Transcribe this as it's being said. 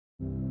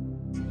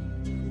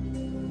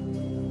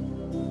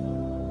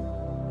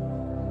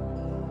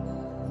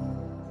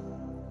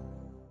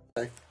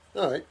Okay.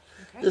 All right.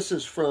 Okay. This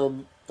is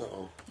from,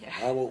 Yeah.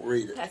 I won't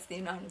read it. That's the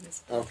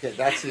anonymous. Okay,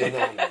 that's the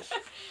anonymous.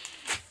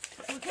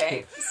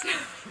 Okay. So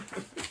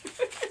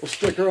We'll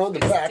stick her on the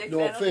Just back, stick no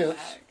that on the offense.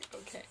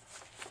 back. Okay.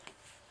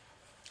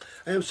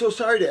 I am so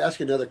sorry to ask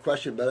another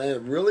question, but I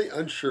am really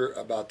unsure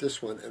about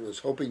this one and was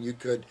hoping you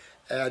could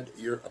add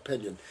your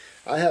opinion.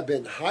 I have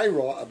been high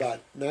raw about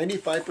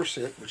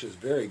 95%, which is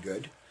very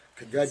good.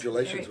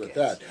 Congratulations very with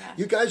good, that. yeah.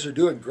 You guys are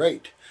doing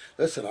great.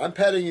 Listen, I'm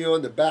patting you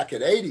on the back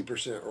at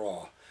 80%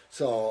 raw.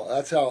 So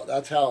that's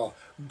how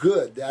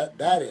good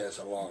that is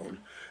alone.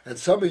 And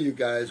some of you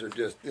guys are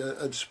just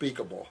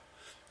unspeakable.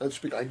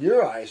 Unspeakable. And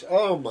your eyes,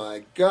 oh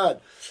my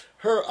God.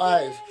 Her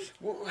eyes,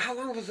 how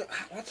long was it?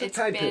 What's the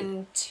time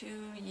period? It's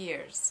been 2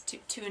 years,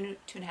 two and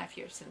a half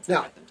years since Now,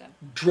 I got them done.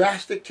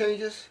 drastic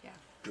changes? Yeah.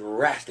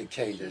 Drastic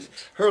changes.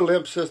 Her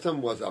lymph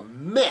system was a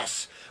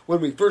mess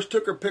when we first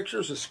took her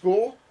pictures of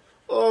school.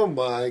 Oh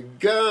my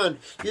God.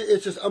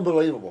 It's just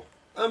unbelievable.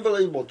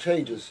 Unbelievable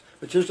changes.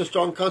 But there's a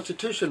strong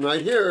constitution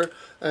right here,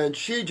 and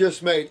she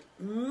just made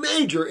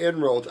major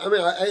inroads. I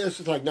mean, it's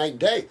just like night and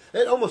day.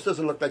 It almost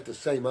doesn't look like the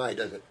same eye,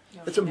 does it?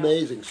 No, It's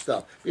amazing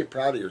stuff. Be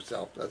proud of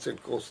yourself. That's some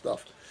cool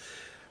stuff.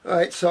 All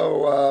right,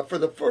 so for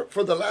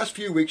the last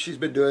few weeks, he's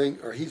been doing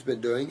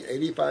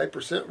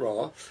 85%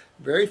 raw.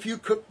 Very few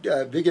cooked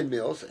vegan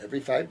meals every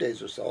 5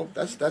 days or so.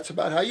 That's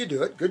about how you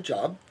do it. Good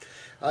job.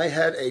 I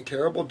had a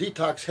terrible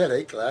detox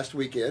headache last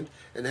weekend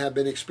and have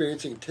been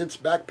experiencing intense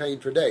back pain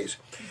for days.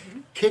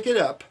 Kick it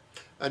up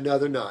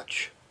another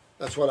notch.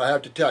 That's what I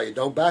have to tell you.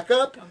 Don't back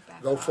up. Don't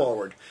back Go off.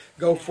 forward.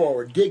 Go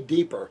forward. Dig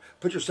deeper.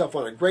 Put yourself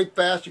on a great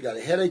fast. You got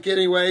a headache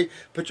anyway.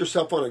 Put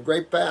yourself on a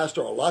great fast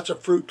or lots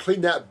of fruit.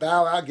 Clean that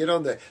bowel out. Get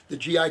on the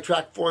GI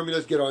tract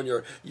formulas. Get on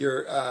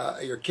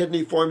your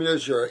kidney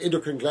formulas, your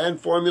endocrine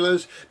gland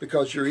formulas,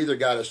 because you're either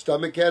got a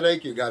stomach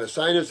headache, you got a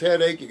sinus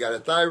headache, you got a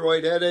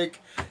thyroid headache.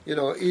 You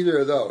know, either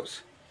of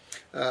those.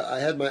 I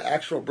had my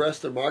actual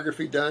breast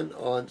thermography done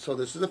so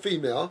this is a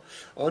female,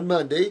 on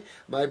Monday.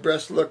 My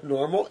breast looked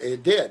normal.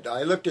 It did.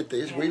 I looked at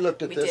these. Yeah, we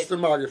looked at this did.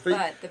 thermography.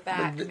 But the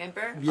back,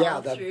 remember? Yeah,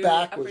 All the through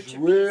back upper was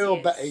real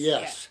bad. trapezius.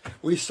 Yes,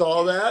 we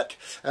saw that.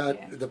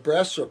 The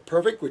breasts are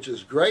perfect, which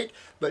is great,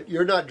 but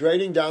you're not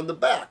draining down the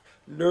back.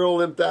 Neural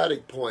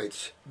lymphatic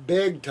points,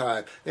 big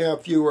time. Now,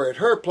 if you were at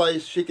her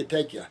place, she could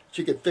take you.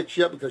 She could fix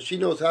you up because she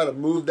knows how to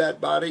move that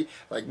body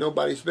like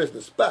nobody's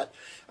business. But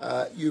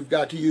you've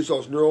got to use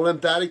those neural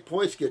lymphatic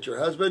points. Get your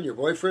husband, your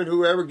boyfriend,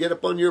 whoever, get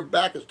up on your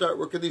back and start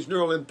working these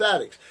neural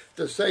lymphatics. At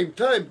the same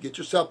time, get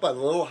yourself up a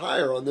little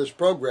higher on this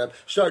program.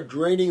 Start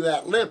draining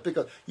that lymph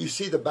because you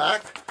see the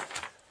back.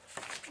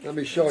 Let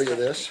me show you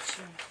this.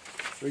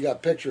 We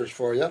got pictures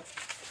for you.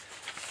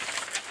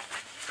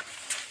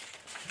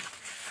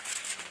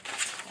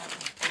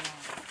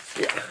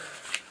 Yeah.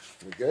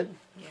 We good?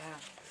 Yeah.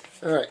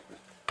 All right.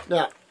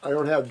 Now, I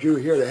don't have Drew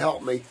here to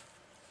help me,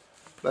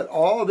 but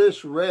all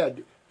this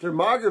red,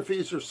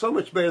 thermographies are so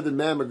much better than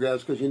mammograms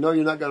because you know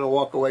you're not going to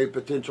walk away with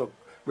potential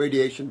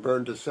radiation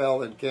burn to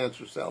cell and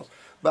cancer cells.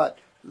 But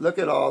look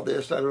at all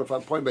this. I don't know if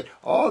I'm pointing, but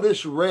all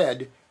this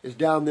red is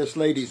down this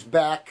lady's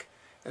back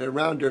and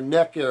around her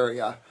neck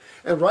area.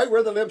 And right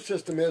where the lymph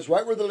system is,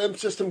 right where the lymph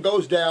system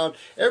goes down,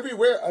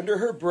 everywhere under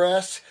her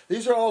breasts,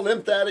 these are all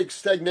lymphatic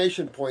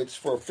stagnation points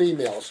for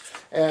females.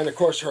 And of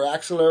course her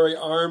axillary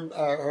arm,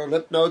 her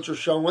lymph nodes are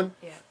showing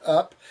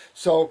up.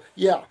 So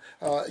yeah,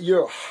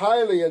 you're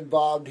highly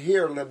involved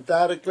here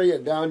lymphatically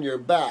and down your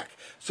back.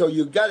 So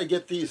you've got to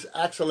get these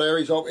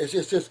axillaries open.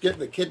 It's just getting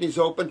the kidneys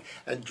open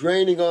and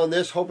draining on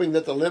this, hoping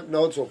that the lymph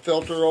nodes will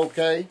filter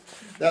okay,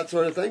 that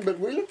sort of thing. But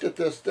we looked at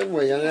this, didn't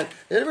we? And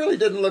it really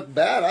didn't look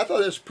bad. I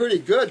thought it was pretty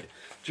good.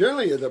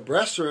 Generally, the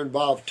breasts are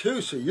involved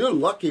too, so you're a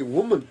lucky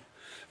woman.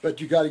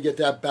 But you got to get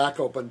that back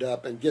opened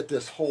up and get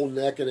this whole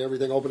neck and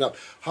everything opened up.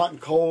 Hot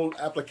and cold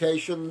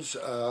applications.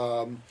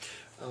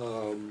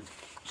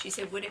 She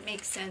said, would it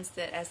make sense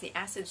that as the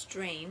acids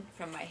drain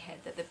from my head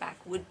that the back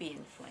would be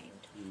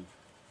inflamed?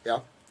 Yeah.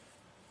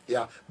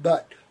 Yeah,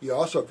 but you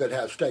also could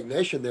have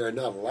stagnation there and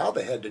not allow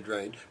the head to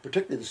drain,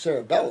 particularly the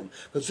cerebellum,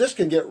 because this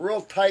can get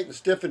real tight and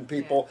stiff in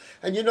people.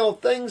 Yeah. And you know,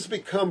 things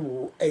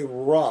become a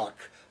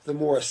rock the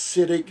more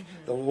acidic,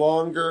 the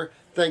longer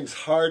things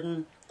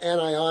harden,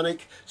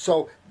 anionic.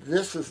 So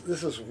this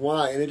is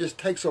why, and it just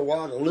takes a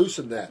while to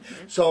loosen that.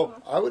 So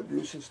I would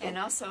loosen stuff. And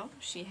also,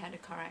 she had a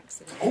car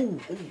accident. Oh.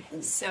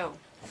 So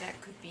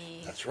that could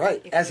be. That's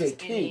right. If As a there's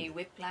teen, any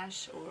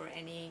whiplash or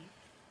any.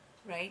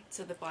 Right,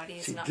 so the body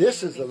is not.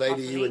 This is the lady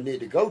properly. you would need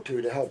to go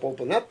to help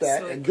open up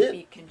that, so and it could then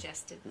be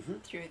congested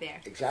through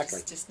there. Exactly.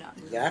 It's just not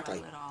moving Exactly.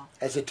 well at all.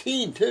 As a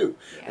teen too,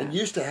 and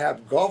used to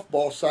have golf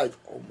ball size.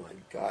 Oh my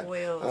God!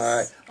 Oils. All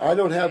right, I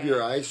don't have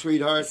your eyes,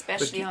 sweetheart.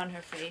 Especially on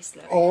her face.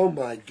 Look. Oh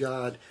my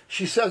God!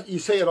 She says, you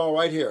say it all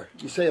right here.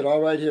 You say it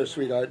all right here,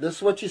 sweetheart. This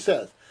is what she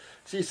says.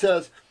 She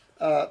says,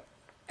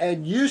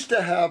 and used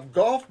to have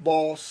golf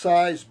ball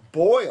size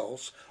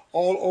boils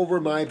all over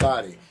my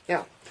body.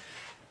 Now,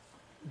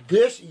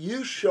 this,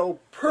 you show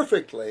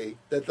perfectly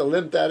that the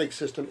lymphatic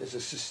system is a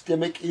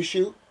systemic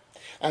issue,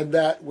 and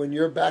that when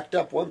you're backed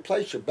up one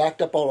place, you're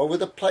backed up all over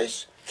the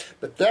place.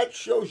 But that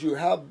shows you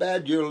how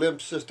bad your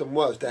lymph system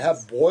was. To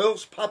have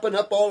boils popping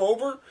up all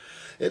over,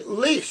 at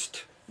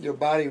least your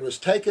body was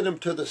taking them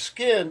to the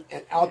skin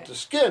and out the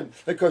skin,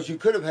 because you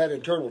could have had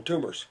internal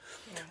tumors.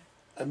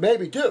 And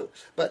maybe do,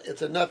 but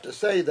it's enough to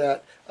say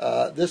that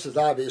this is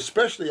obvious,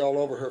 especially all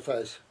over her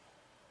face.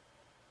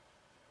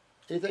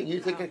 Anything you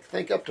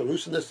think up to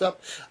loosen this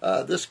up?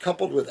 This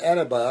coupled with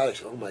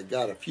antibiotics, oh my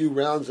God, a few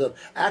rounds of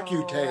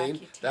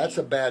Accutane, that's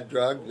a bad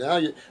drug. Now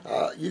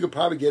you could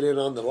probably get in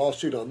on the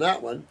lawsuit on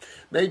that one.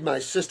 Made my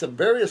system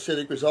very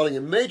acidic, resulting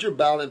in major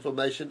bowel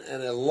inflammation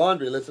and a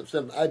laundry list of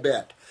symptoms, I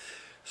bet.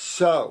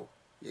 So,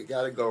 you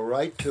got to go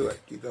right to it.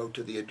 You go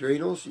to the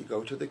adrenals, you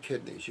go to the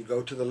kidneys, you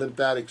go to the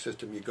lymphatic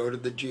system, you go to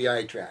the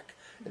GI tract.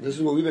 And this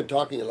is what we've been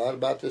talking a lot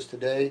about this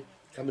today,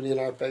 coming in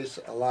our face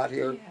a lot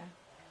here.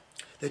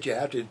 That you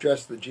have to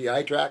address the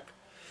GI tract,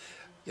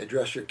 you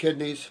address your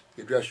kidneys,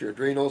 you address your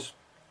adrenals,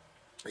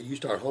 and you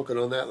start hooking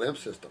on that lymph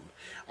system.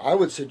 I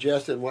would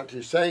suggest in what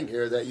you're saying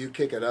here that you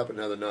kick it up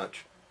another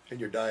notch in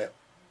your diet.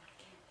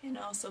 And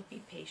also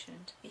be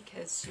patient,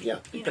 because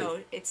you know,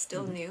 it's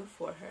still new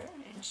for her,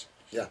 and she,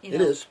 it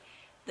is.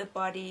 The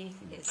body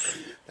is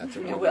That's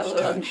a well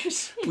owned.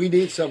 We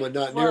need someone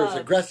not near as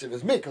aggressive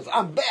as me, because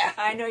I'm bad.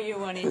 I know you're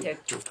wanting to,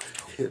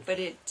 but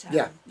it.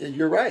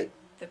 You're right.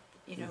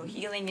 You know,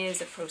 healing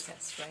is a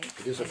process, right?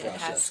 It is a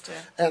process. It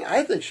has and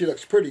I think she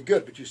looks pretty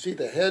good, but you see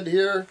the head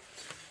here?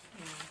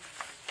 Yeah.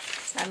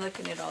 So I'm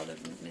looking at all the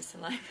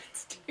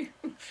misalignments too.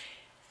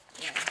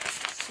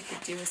 She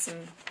could do with some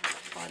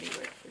body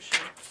work for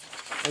sure.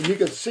 And you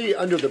can see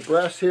under the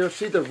breast here,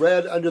 see the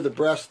red under the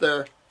breast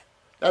there?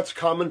 That's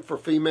common for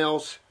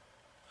females.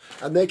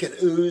 And they can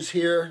ooze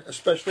here,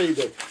 especially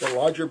the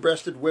larger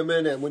breasted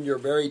women, and when you're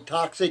very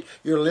toxic,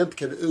 your lymph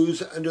can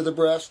ooze under the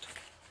breast.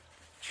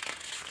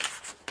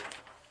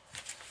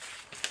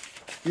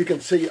 You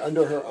can see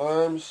under her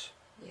arms.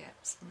 Yeah,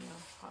 some real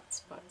hot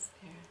spots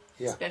there.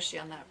 Yeah. Especially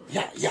on that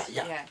wrist.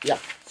 Yeah.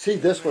 See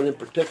this one in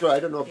particular. I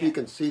don't know if you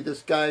can see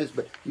this, guys,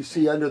 but you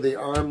see under the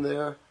arm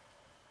there,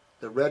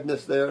 the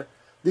redness there.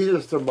 These are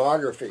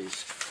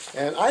thermographies.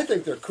 And I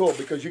think they're cool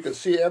because you can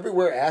see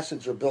everywhere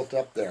acids are built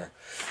up there.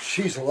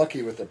 She's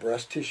lucky with the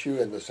breast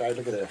tissue and the side.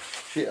 Look at her.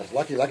 She is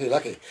lucky.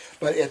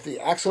 But at the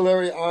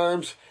axillary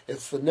arms,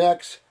 it's the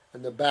necks,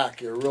 and the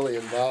back you're really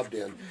involved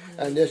in.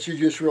 And this, you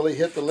just really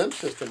hit the lymph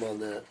system on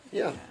that.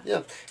 Yeah.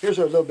 Here's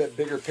a little bit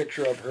bigger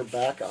picture of her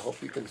back. I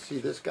hope you can see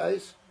this,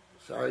 guys.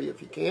 Sorry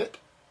if you can't.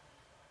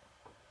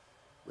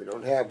 We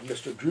don't have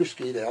Mr.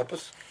 Drewski to help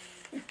us.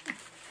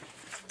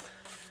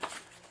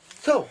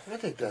 So, I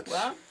think that's...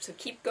 Well, so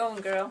keep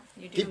going, girl.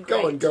 You're doing Keep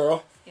going,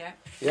 girl.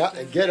 Yeah,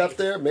 and get up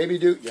there. Maybe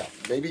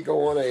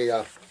go on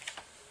a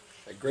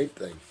grape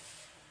thing.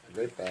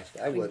 Great fast.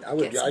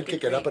 I'd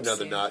kick it up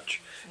another notch.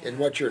 In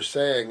what you're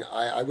saying,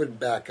 I wouldn't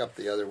back up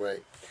the other way.